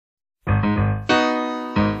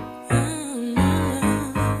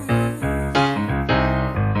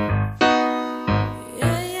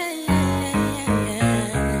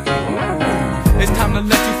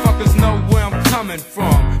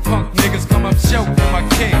choke in my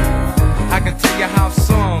king. I can tell you how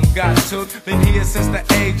some got took. Been here since the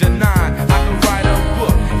age of 9. I could write a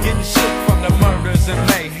book, getting shook from the murders and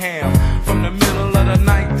mayhem. From the middle of the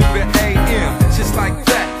night through the AM. Just like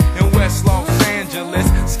that in West Los Angeles.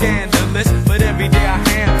 Scandalous, but every day I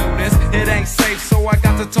handle this. It ain't safe, so I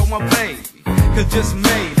got to tell my baby. Cause just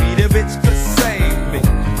maybe the bitch could save me.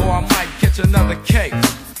 Or I might catch another case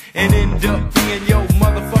and end up being your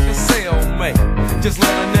motherfucking cellmate. Just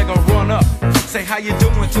let a nigga run up, say how you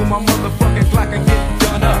doing to my motherfucking Glock and get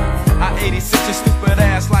done up. I 86 your stupid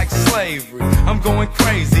ass like slavery. I'm going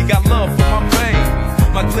crazy, got love for my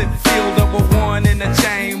baby. My clip filled up with one in the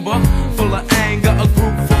chamber, full of anger, a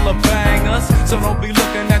group full of bangers. So don't be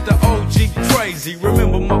looking at the OG crazy.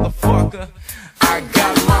 Remember, motherfucker, I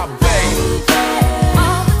got my baby.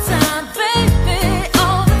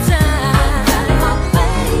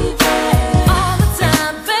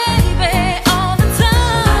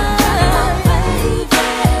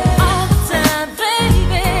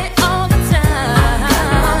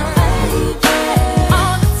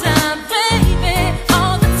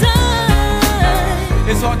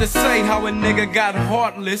 It's hard to say how a nigga got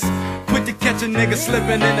heartless. Quick to catch a nigga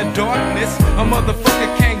slipping in the darkness. A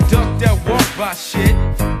motherfucker can't duck that walk by shit.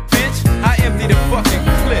 Bitch, I empty the fucking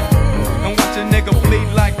clip and watch a nigga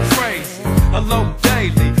bleed like crazy. A low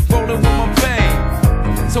daily, rolling with my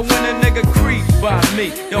babe. So when a nigga creep by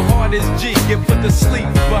me, your heart is G, get put to sleep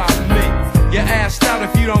by me. You're assed out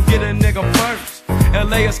if you don't get a nigga first.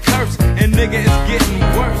 LA is cursed and nigga is getting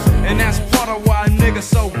worse. And that's part of why a nigga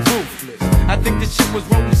so ruthless. I think this shit was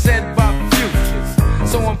wrote and said by futures.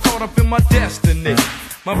 So I'm caught up in my destiny.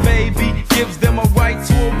 My baby gives them a right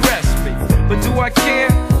to arrest me. But do I care?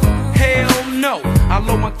 Hell no. I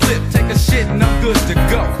load my clip, take a shit and I'm good to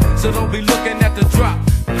go. So don't be looking at the drop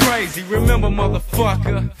crazy. Remember,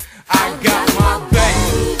 motherfucker, I got my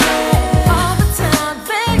baby.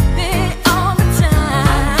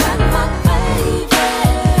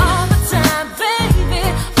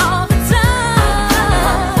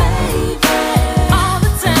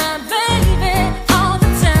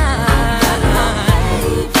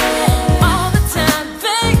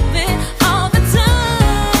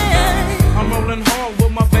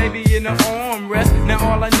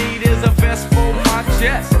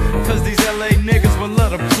 Cause these LA niggas will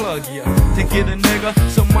love to plug ya. To get a nigga,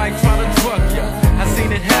 some might try to drug ya. I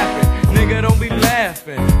seen it happen, nigga don't be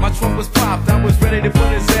laughing. My trunk was popped, I was ready to put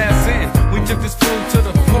his ass in. We took this fool to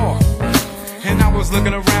the park, and I was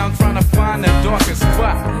looking around trying to find the darkest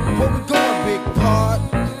spot. Where we going, big part?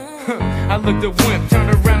 I looked at Wimp, turned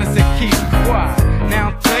around and said keep quiet. Now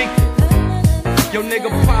I'm thinking, yo nigga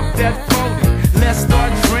pop that pony, let's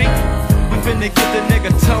start drinking. We finna get the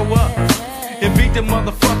nigga toe up and beat the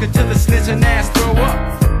motherfucker till the snitching ass throw up.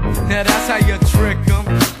 Now that's how you trick him.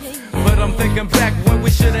 But I'm thinking back when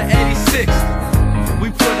we should've 86'd.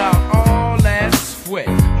 We put out all that sweat.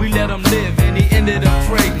 We let him live and he ended up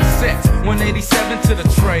trading sets. 187 to the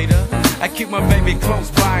trader. I keep my baby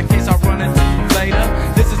close by in case I run into you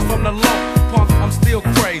later. This is from the low punk, I'm still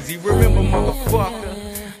crazy. Remember, motherfucker,